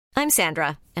I'm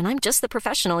Sandra, and I'm just the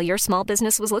professional your small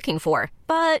business was looking for.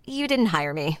 But you didn't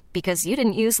hire me because you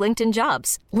didn't use LinkedIn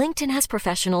Jobs. LinkedIn has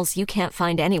professionals you can't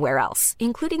find anywhere else,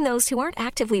 including those who aren't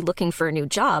actively looking for a new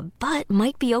job, but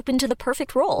might be open to the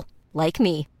perfect role, like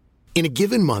me. In a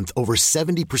given month, over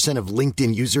 70% of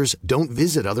LinkedIn users don't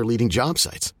visit other leading job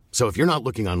sites. So if you're not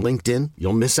looking on LinkedIn,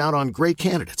 you'll miss out on great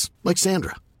candidates like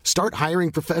Sandra. Start hiring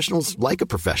professionals like a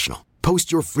professional.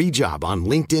 Post your free job on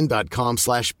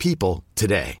linkedin.com/people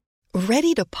today.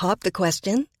 Ready to pop the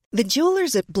question? The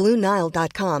jewelers at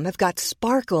BlueNile.com have got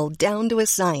sparkle down to a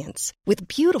science with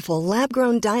beautiful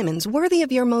lab-grown diamonds worthy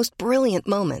of your most brilliant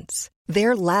moments.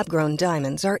 Their lab-grown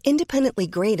diamonds are independently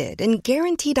graded and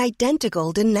guaranteed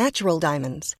identical to natural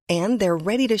diamonds, and they're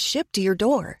ready to ship to your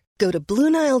door. Go to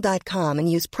BlueNile.com and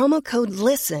use promo code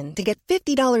LISTEN to get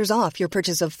 $50 off your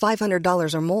purchase of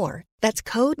 $500 or more. That's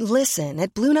code LISTEN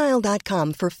at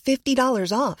BlueNile.com for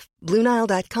 $50 off.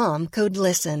 BlueNile.com, code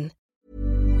LISTEN.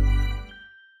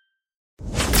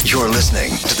 You're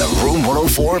listening to the Room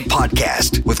 104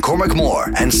 podcast with Cormac Moore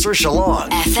and Saoirse Long.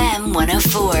 FM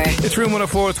 104. It's Room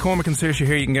 104. It's Cormac and Saoirse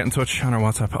here. You can get in touch on our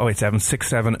WhatsApp 087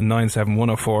 6797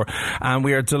 104. And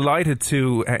we are delighted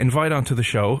to invite onto the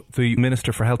show the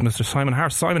Minister for Health, Mr. Simon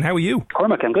Harris. Simon, how are you?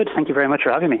 Cormac, I'm good. Thank you very much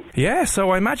for having me. Yeah,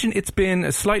 so I imagine it's been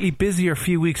a slightly busier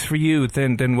few weeks for you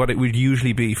than what it would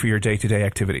usually be for your day-to-day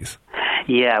activities.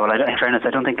 Yeah, well, in fairness,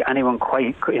 I don't think anyone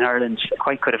in Ireland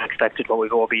could have expected what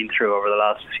we've all been through over the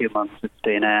last few months. It's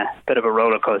been a bit of a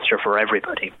roller coaster for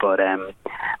everybody, but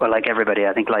well, like everybody,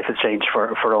 I think life has changed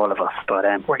for all of us, but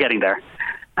we're getting there.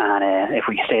 And if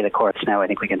we stay the course now, I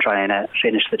think we can try and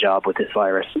finish the job with this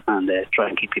virus and try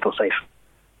and keep people safe.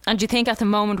 And do you think at the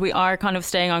moment we are kind of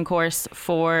staying on course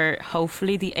for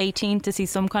hopefully the 18th to see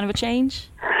some kind of a change?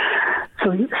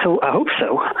 So I hope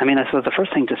so. I mean, I suppose the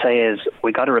first thing to say is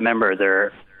we got to remember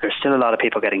there's still a lot of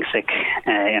people getting sick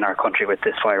in our country with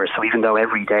this virus. So even though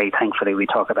every day, thankfully, we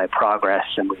talk about progress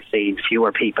and we've seen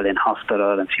fewer people in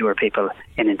hospital and fewer people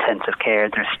in intensive care,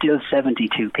 there's still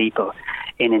 72 people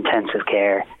in intensive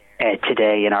care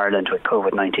today in Ireland with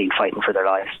COVID-19 fighting for their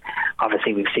lives.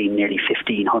 Obviously, we've seen nearly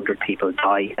 1,500 people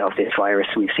die of this virus,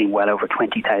 and we've seen well over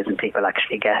 20,000 people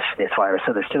actually get this virus.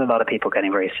 So there's still a lot of people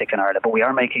getting very sick in Ireland, but we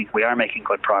are making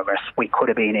good progress. We could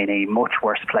have been in a much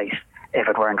worse place if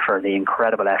it weren't for the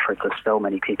incredible efforts of so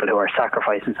many people who are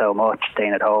sacrificing so much,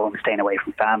 staying at home, staying away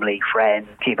from family, friends,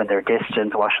 keeping their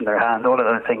distance, washing their hands, all of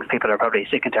those things people are probably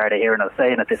sick and tired of hearing us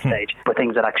saying at this stage, but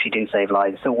things that actually do save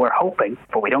lives. So we're hoping,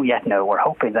 but we don't yet know, we're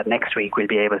hoping that next week we'll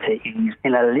be able to ease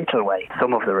in a little way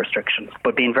some of the restrictions.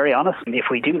 But being very honest, if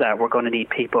we do that, we're going to need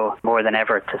people more than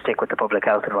ever to stick with the public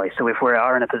health advice. So if we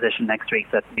are in a position next week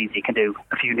that means you can do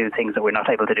a few new things that we're not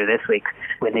able to do this week,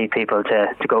 we'll need people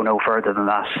to go no further than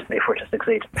that if we're to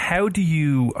succeed. How do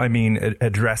you,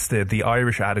 address the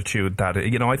Irish attitude that,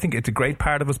 I think it's a great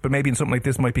part of us, but maybe in something like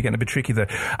this might be getting a bit tricky, the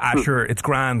sure, it's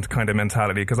grand kind of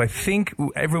mentality, because I think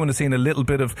everyone is seeing a little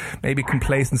bit of maybe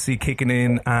complacency kicking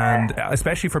in, and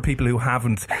especially for people who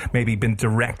haven't maybe been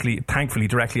thankfully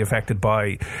directly affected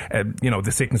by,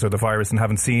 the sickness or the virus and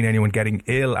haven't seen anyone getting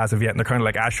ill as of yet, and they're kind of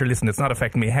like, sure, listen, it's not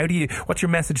affecting me. What's your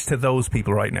message to those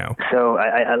people right now? So,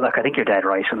 I think you're dead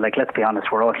right, and let's be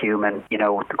honest, we're all human.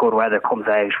 The good weather comes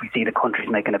out, we see the country's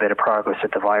making a bit of progress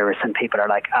with the virus, and people are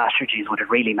like, geez, would it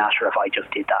really matter if I just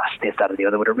did this, that or the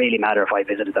other? Would it really matter if I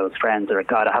visited those friends? Or,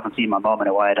 God, I haven't seen my mum in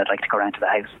a while, I'd like to go around to the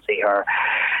house and see her.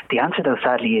 The answer, though,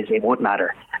 sadly, is it would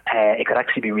matter. It could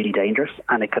actually be really dangerous,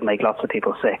 and it could make lots of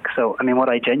people sick. So, what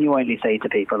I genuinely say to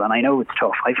people, and I know it's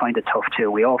tough, I find it tough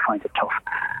too, we all find it tough.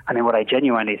 What I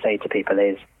genuinely say to people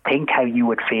is, think how you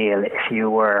would feel if you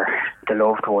were the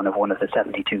loved one of one of the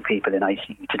 72 people in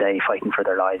ICU today fighting for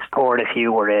their lives, or if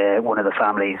you were one of the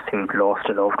families who lost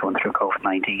a loved one through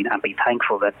COVID-19, and be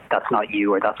thankful that that's not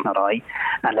you or that's not I,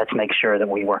 and let's make sure that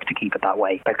we work to keep it that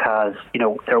way, because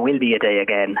there will be a day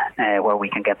again where we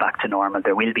can get back to normal.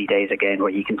 There will be days again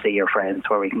where you can see your friends,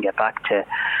 where we can get back to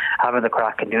having the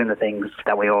crack and doing the things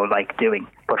that we all like doing.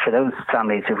 But for those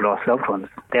families who've lost loved ones,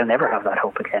 they'll never have that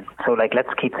hope again. So let's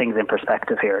keep things in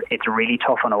perspective here. It's really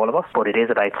tough on all of us, but it is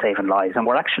about saving lives, and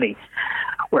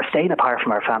we're staying apart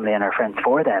from our family and our friends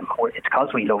for them. It's because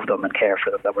we love them and care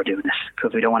for them that we're doing it,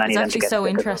 because we don't want any of them to get sick. It's actually so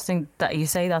interesting that you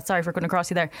say that. Sorry for cutting across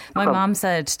you there. My mum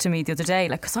said to me the other day,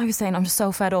 because I was saying I'm just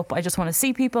so fed up, I just want to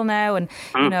see people now, and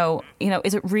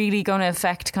is it really going to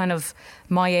affect kind of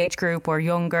my age group or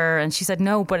younger? And she said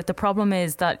no, but the problem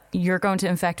is that you're going to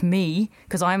infect me,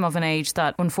 because I'm of an age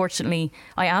that unfortunately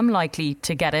I am likely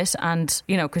to get it, and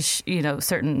because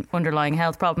certain underlying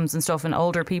health problems and stuff in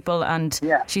older people. And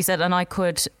she said, and I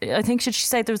think she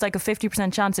said there was like a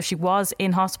 50% chance if she was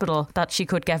in hospital that she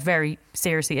could get very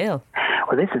seriously ill.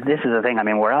 Well, this is the thing. I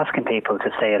mean, we're asking people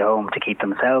to stay at home to keep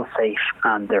themselves safe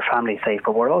and their families safe,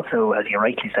 but we're also, as you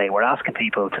rightly say, we're asking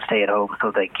people to stay at home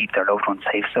so they keep their loved ones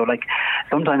safe. So, like,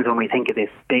 sometimes when we think of this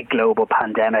big global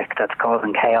pandemic that's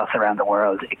causing chaos around the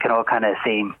world, it can all kind of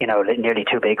seem, nearly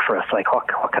too big for us. Like, what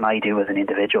can I do as an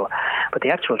individual? But the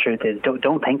actual truth is,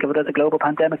 don't think of it as a global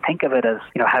pandemic. Think of it as,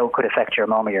 how it could affect your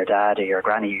mum or your dad or your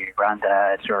granny or your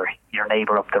granddad or your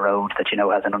neighbour up the road that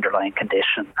has an underlying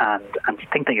condition, and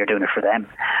think that you're doing it for them.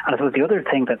 And I suppose the other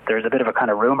thing, that there's a bit of a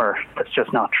kind of rumour that's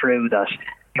just not true, that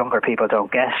younger people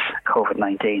don't get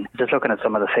COVID-19. Just looking at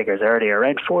some of the figures earlier,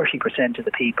 around 40% of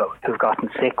the people who've gotten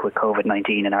sick with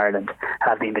COVID-19 in Ireland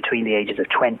have been between the ages of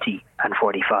 20 and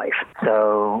 45.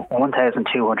 So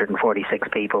 1,246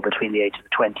 people between the ages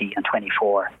of 20 and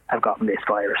 24 have gotten this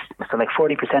virus. So like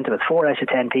 40% of us, 4 out of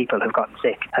 10 people who've gotten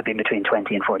sick have been between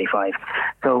 20 and 45.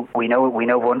 So we know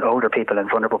older people and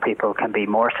vulnerable people can be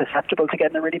more susceptible to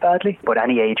getting it really badly, but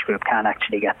any age group can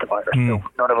actually get the virus. So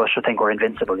none of us should think we're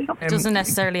invincible. It doesn't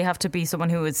necessarily have to be someone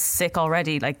who is sick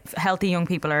already. Like, healthy young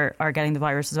people are getting the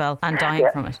virus as well and dying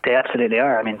from it. They absolutely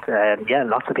are. I mean,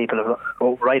 lots of people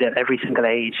right at every single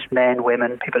age, men,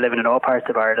 women, people living in all parts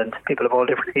of Ireland, people of all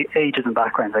different ages and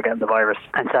backgrounds are getting the virus,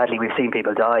 and sadly we've seen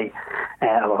people die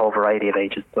of a whole variety of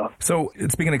ages as well. So,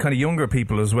 speaking of kind of younger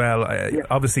people as well,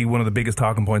 obviously one of the biggest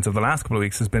talking points of the last couple of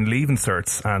weeks has been Leaving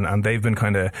Certs, and they've been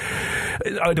kind of,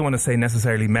 I don't want to say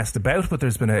necessarily messed about, but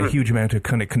there's been a huge amount of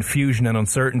kind of confusion and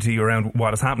uncertainty around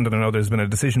what has happened, and I know there's been a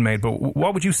decision made, but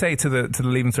what would you say to the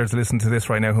Leaving Certs listening to this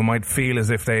right now who might feel as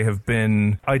if they have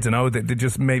been, I don't know, they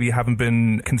just maybe haven't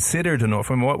been considered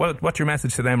enough? I mean, what's your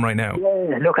message to them right now?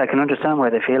 Yeah, look, I can understand why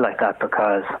they feel like that,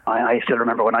 because I still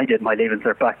remember when I did my Leaving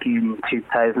Cert back in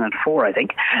 2004, I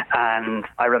think, and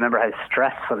I remember how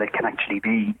stressful it can actually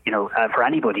be, for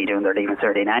anybody doing their Leaving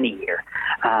Cert in any year.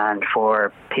 And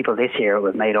for people this year, it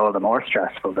was made all the more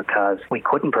stressful because we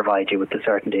couldn't provide you with the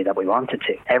certainty that we wanted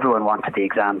to. Everyone wanted the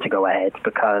exam to go ahead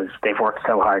because they've worked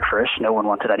so hard for it. No one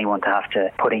wanted anyone to have to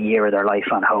put a year of their life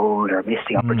on hold or miss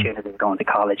the opportunity of going to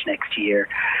college next year.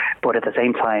 But at the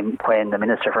same time, when the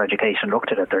Minister for Education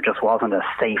looked at it, there just wasn't a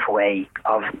safe way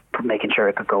of making sure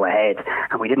it could go ahead.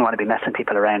 And we didn't want to be messing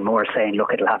people around more, saying,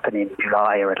 look, it'll happen in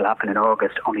July or it'll happen in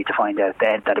August, only to find out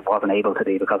then that it wasn't able to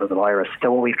be because of the virus.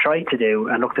 So what we've tried to do,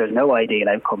 and look, there's no ideal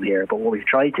outcome here, but what we've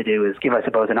tried to do is give, I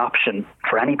suppose, an option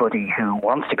for anybody who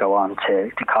wants to go on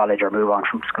to college or move on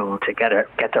from school to get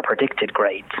their predicted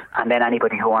grades. And then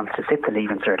anybody who wants to sit the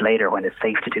Leaving Cert later when it's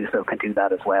safe to do so can do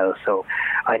that as well. So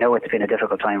I know it's been a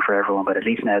difficult time for everyone, but at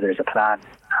least now there's a plan.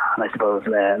 And I suppose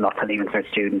lots of Leaving Cert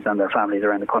students and their families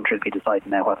around the country will be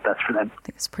deciding now what's best for them. I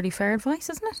think it's pretty fair advice,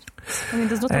 isn't it? I mean,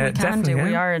 there's nothing we can do. Yeah.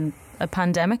 We are in a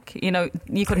pandemic.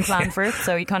 You couldn't plan for it,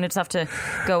 so you kind of just have to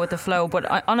go with the flow. But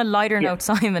on a lighter note,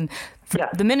 Simon,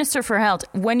 the Minister for Health,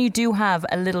 when you do have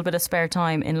a little bit of spare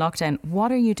time in lockdown,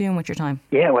 what are you doing with your time?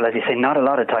 Yeah, well, as you say, not a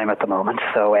lot of time at the moment,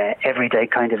 so every day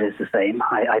kind of is the same.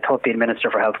 I thought being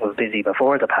Minister for Health was busy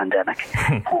before the pandemic,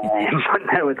 but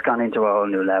now it's gone into a whole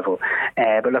new level.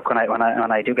 But look, when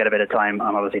I do get a bit of time,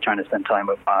 I'm obviously trying to spend time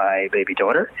with my baby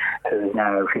daughter, who is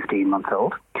now 15 months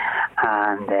old,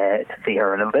 and to see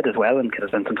her a little bit as well, and to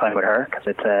spend some time with her, because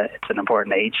it's an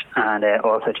important age, and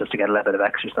also just to get a little bit of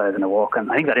exercise and a walk.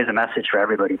 And I think that is a message for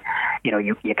everybody.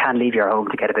 You can leave your home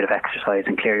to get a bit of exercise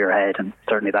and clear your head, and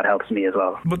certainly that helps me as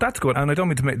well. But that's good, and I don't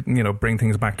mean to bring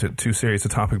things back to too serious a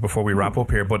topic before we wrap up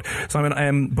here, but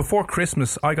Simon, before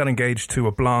Christmas I got engaged to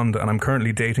a blonde and I'm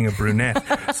currently dating a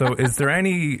brunette. So is there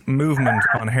any movement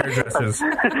on hairdressers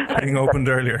being opened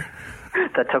earlier?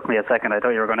 That took me a second. I thought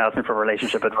you were going to ask me for a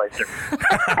relationship advice.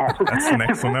 That's the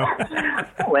next one now.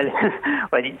 Well,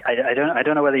 I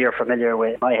don't know whether you're familiar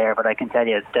with my hair, but I can tell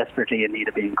you it's desperately in need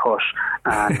of being cut,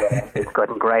 and it's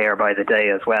gotten greyer by the day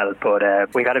as well.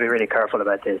 But we got to be really careful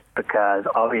about this, because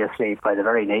obviously by the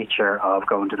very nature of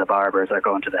going to the barbers or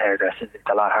going to the hairdressers, it's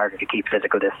a lot harder to keep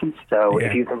physical distance. So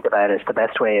if you think about it, the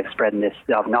best way of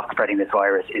not spreading this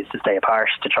virus is to stay apart,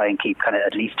 to try and keep kind of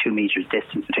at least 2 meters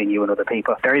distance between you and other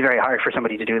people. Very, very hard for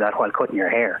somebody to do that while cutting your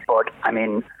hair. But I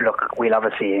mean, look, we'll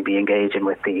obviously be engaging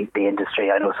with the industry.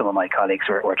 I know some of my colleagues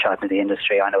were chatting to the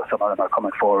industry. I know some of them are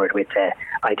coming forward with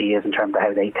ideas in terms of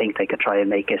how they think they could try and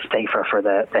make it safer for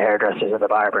the hairdressers or the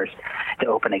barbers to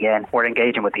open again. We're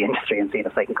engaging with the industry and seeing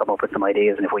if they can come up with some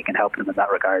ideas and if we can help them in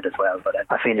that regard as well. But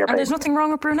I feel your pain. And there's nothing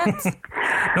wrong with brunettes?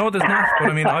 No, there's not.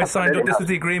 But I mean, I signed up. This is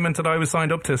the agreement that I was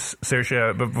signed up to,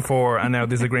 Saoirse, before, and now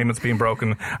this agreement's being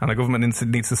broken, and the government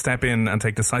needs to step in and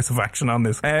take decisive action action on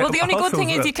this. Well, the only good thing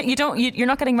is you're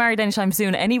not getting married anytime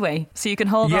soon anyway, so you can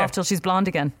hold off till she's blonde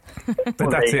again.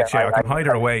 That's it, yeah. I can hide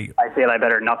her away. I feel I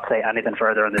better not say anything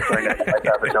further on this. I'm going to get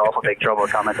myself into awful big trouble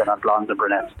commenting on blondes and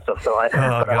brunettes and stuff. So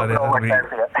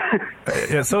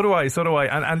yeah, so do I.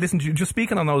 And listen, just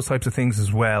speaking on those types of things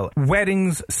as well,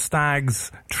 weddings,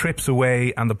 stags, trips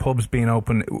away and the pubs being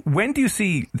open, when do you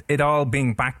see it all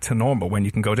being back to normal, when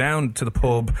you can go down to the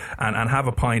pub and have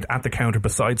a pint at the counter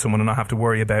beside someone and not have to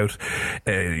worry about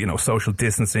social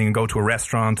distancing, and go to a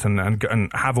restaurant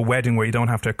and have a wedding where you don't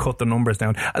have to cut the numbers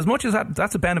down? As much as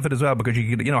that's a benefit as well, because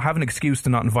you have an excuse to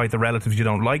not invite the relatives you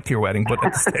don't like to your wedding, but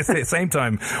at the same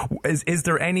time, is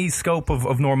there any scope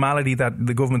of normality that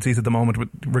the government sees at the moment with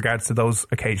regards to those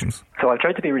occasions? So I've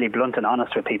tried to be really blunt and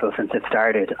honest with people since it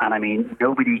started, and I mean,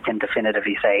 nobody can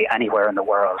definitively say anywhere in the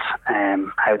world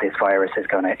how this virus is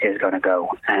going to go.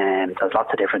 There's lots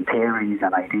of different theories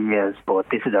and ideas, but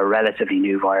this is a relatively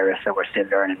new virus that we're still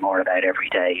learning more about every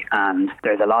day, and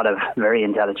there's a lot of very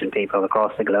intelligent people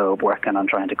across the globe working on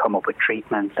trying to come up with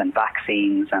treatments and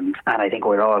vaccines, and I think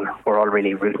we're all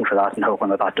really rooting for that and hoping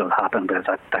that does happen, because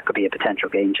that could be a potential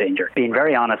game changer. Being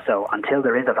very honest though, until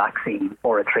there is a vaccine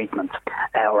or a treatment,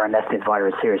 or unless this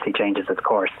virus seriously changes its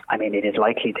course, I mean, it is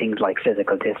likely things like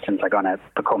physical distance are going to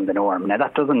become the norm. Now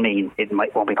that doesn't mean it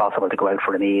won't be possible to go out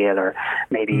for a meal, or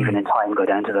maybe even in time go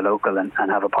down to the local and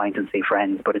have a pint and see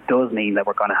friends, but it does mean that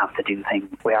we're going to have to do things.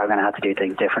 We are going to have to do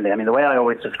things differently. I mean, the way I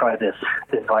always describe this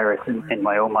virus in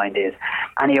my own mind is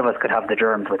any of us could have the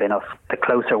germs within us. The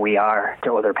closer we are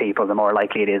to other people, the more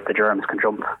likely it is the germs can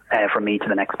jump from me to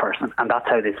the next person, and that's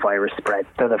how this virus spreads.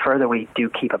 So the further we do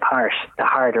keep apart, the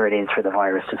harder it is for the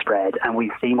virus to spread. And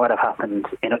we've seen what have happened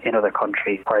in other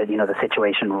countries where the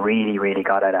situation really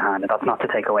got out of hand, and that's not to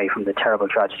take away from the terrible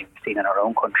tragedy we've seen in our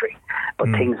own country, but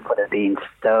things could have been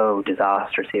so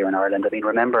disastrous here in Ireland. I mean,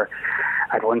 remember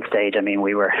at one stage, I mean,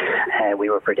 we were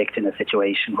predicting a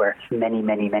situation where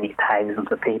many thousands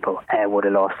of people would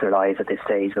have lost their lives at this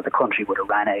stage, that the country would have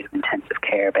ran out of intensive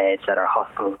care beds, that our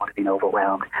hospitals would have been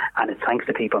overwhelmed, and it's thanks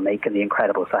to people making the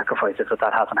incredible sacrifices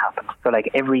that hasn't happened. So like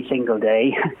every single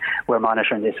day we're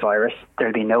monitoring this virus.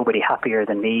 There'll be nobody happier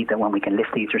than me that when we can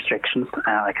lift these restrictions.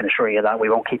 I can assure you that we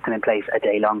won't keep them in place a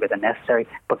day longer than necessary,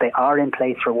 but they are in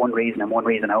place for one reason and one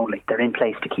reason only. They're in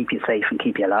place to keep you safe and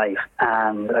keep you alive,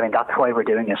 and I mean, that's why we're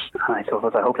doing it. And I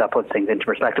suppose I hope that puts things into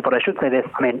perspective. But I should say this,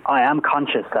 I mean, I am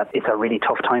conscious that it's a really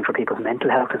tough time for people's mental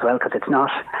health as well, because it's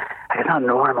not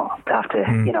normal to have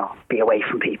to be away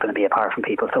from people and be apart from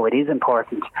people. So it is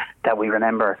important that we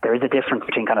remember there is a difference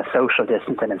between kind of social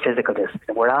distancing and physical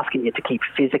distancing. We're asking you to keep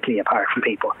physically apart from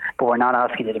people, but we're not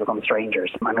asking you to become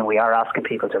strangers. I mean, we are asking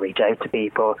people to reach out to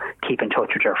people, keep in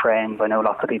touch with your friends. I know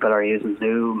lots of people are using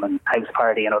Zoom and House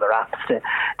Party and other apps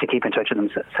to keep in touch with them,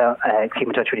 keep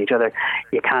in touch with each other.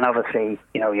 You can obviously,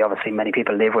 many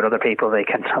people live with other people. They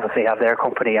can obviously have their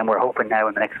company, and we're hoping now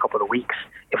in the next couple of weeks,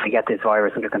 if we get this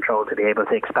virus under control, to be able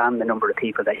to expand the number of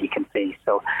people that you can see.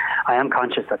 So I am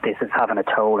conscious that this is having a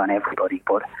toll on everybody,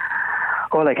 but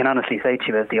all I can honestly say to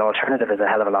you is the alternative is a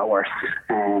hell of a lot worse,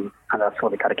 and that's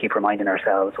what we got to keep reminding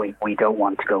ourselves. We don't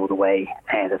want to go the way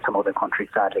that some other countries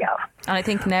sadly have. And I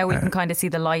think now we can kind of see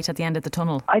the light at the end of the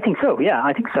tunnel. I think so, yeah,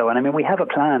 I think so. And I mean, we have a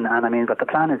plan, and I mean, but the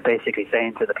plan is basically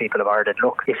saying to the people of Ireland,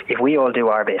 look, if we all do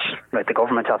our bit, right, the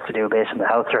government has to do a bit and the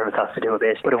health service has to do a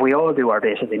bit, but if we all do our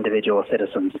bit as individual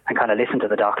citizens and kind of listen to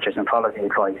the doctors and follow the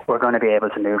advice, we're going to be able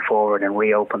to move forward and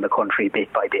reopen the country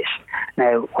bit by bit.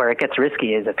 Now, where it gets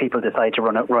risky is if people decide to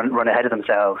run ahead of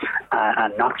themselves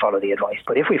and not follow the advice.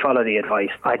 But if we follow the advice,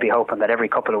 I'd be hoping that every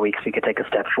couple of weeks we could take a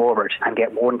step forward and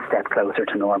get one step closer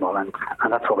to normal, and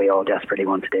that's what we all desperately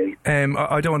want to do.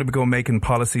 I don't want to go making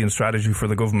policy and strategy for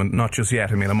the government, not just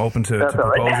yet. I mean, I'm open to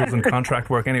proposals and contract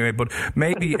work anyway, but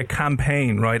maybe a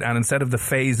campaign, right? And instead of the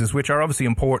phases, which are obviously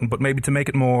important, but maybe to make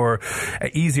it more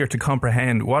easier to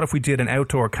comprehend, what if we did an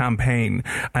outdoor campaign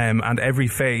and every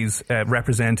phase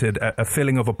represented a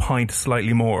filling of a pint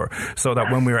slightly more, so that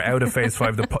when we are out of phase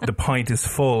 5, the pint is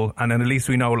full, and then at least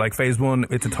we know, like phase 1,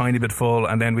 it's a tiny bit full,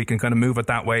 and then we can kind of move it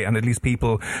that way, and at least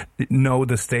people know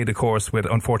the state of course with,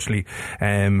 unfortunately,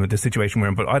 the situation we're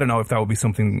in. But I don't know if that would be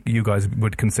something you guys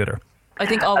would consider. I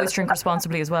think always drink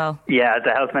responsibly as well. Yeah, as the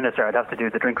health minister, I'd have to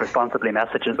do the drink responsibly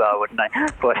message as well, wouldn't I?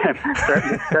 But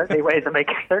certainly ways of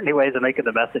making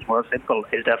the message more simple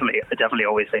is definitely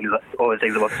always things I want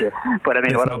to do. But I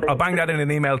mean, I'll bang that in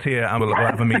an email to you, and we'll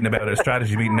have a meeting about it, a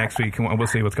strategy meeting next week, and we'll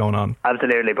see what's going on.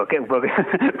 Absolutely, but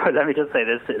let me just say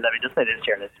this to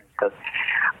your listeners, because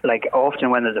like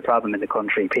often when there's a problem in the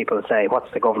country, people say,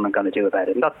 "What's the government going to do about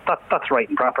it?" And that's right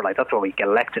and proper. Like that's what we get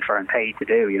elected for and paid to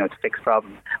do, to fix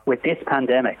problems. With this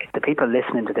pandemic, the people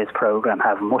listening to this programme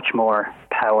have much more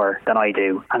power than I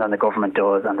do and than the government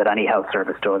does and that any health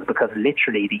service does, because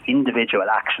literally the individual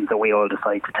actions that we all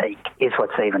decide to take is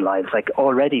what's saving lives. Like,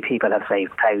 already people have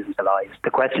saved thousands of lives.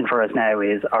 The question for us now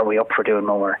is, are we up for doing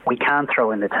more? We can't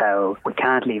throw in the towel. We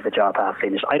can't leave the job half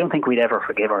finished. I don't think we'd ever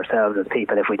forgive ourselves as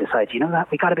people if we decide, you know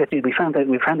that, we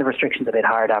found the restrictions a bit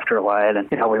hard after a while, and,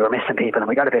 you know, we were missing people and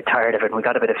we got a bit tired of it and we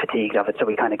got a bit of fatigued of it, so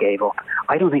we kind of gave up.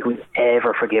 I don't think we'd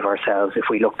ever forgive ourselves if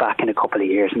we look back in a couple of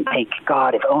years and think,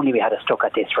 God, if only we had stuck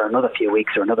at this for another few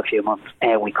weeks or another few months,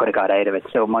 we could have got out of it.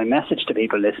 So my message to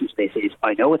people listening to this is,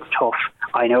 I know it's tough.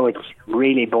 I know it's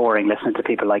really boring listening to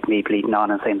people like me bleeding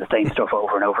on and saying the same stuff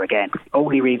over and over again. The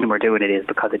only reason we're doing it is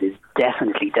because it is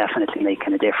definitely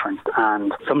making a difference.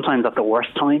 And sometimes at the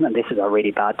worst time, and this is a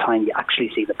really bad time, you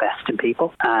actually see the best in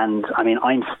people. And I mean,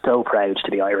 I'm so proud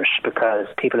to be Irish because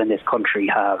people in this country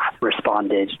have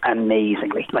responded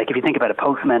amazingly. Like, if you think about it,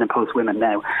 postmen and postwomen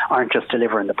now aren't just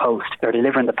delivering the post. They're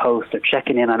delivering the post. They're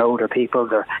checking in on older people.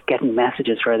 They're getting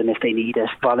messages for them if they need it.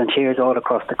 Volunteers all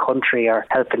across the country are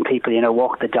helping people, you know,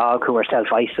 walk the dog who are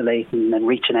self-isolating and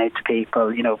reaching out to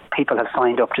people. You know, people have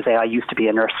signed up to say, I used to be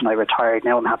a nurse and I retired.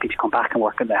 Now I'm happy to come back and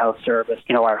work in the health service.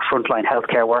 You know, our frontline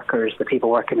healthcare workers, the people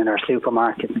working in our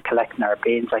supermarkets and collecting our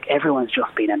bins, like, everyone's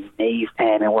just been amazing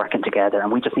and working together.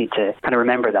 And we just need to kind of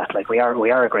remember that, like, we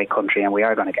are a great country and we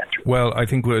are going to get through. Well, I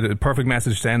think the perfect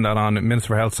message to end that on. Minister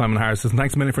for Health Simon Harris,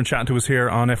 thanks a million for chatting to us here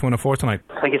on F104 tonight.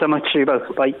 Thank you so much to you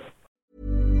both. Bye.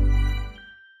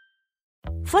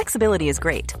 Flexibility is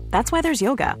great. That's why there's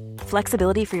yoga.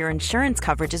 Flexibility for your insurance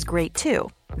coverage is great too.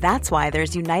 That's why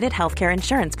there's United Healthcare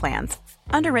Insurance Plans.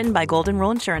 Underwritten by Golden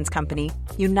Rule Insurance Company,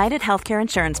 United Healthcare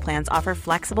Insurance Plans offer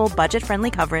flexible,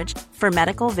 budget-friendly coverage for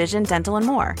medical, vision, dental, and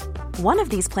more. One of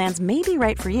these plans may be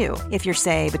right for you if you're,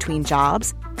 say, between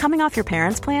jobs, coming off your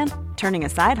parents' plan, turning a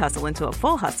side hustle into a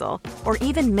full hustle, or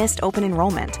even missed open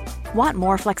enrollment. Want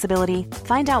more flexibility?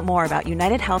 Find out more about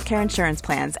United Healthcare Insurance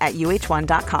Plans at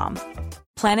uh1.com.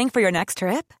 Planning for your next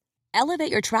trip?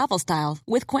 Elevate your travel style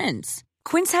with Quince.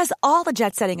 Quince has all the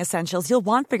jet-setting essentials you'll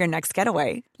want for your next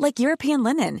getaway, like European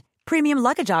linen, premium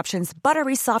luggage options,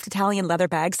 buttery soft Italian leather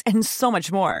bags, and so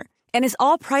much more. And is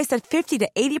all priced at 50 to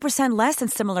 80% less than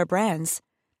similar brands.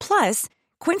 Plus,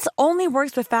 Quince only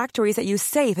works with factories that use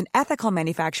safe and ethical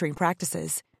manufacturing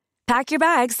practices. Pack your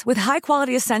bags with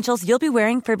high-quality essentials you'll be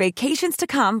wearing for vacations to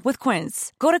come with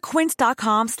Quince. Go to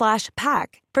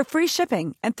quince.com/pack for free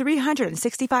shipping and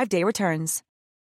 365-day returns.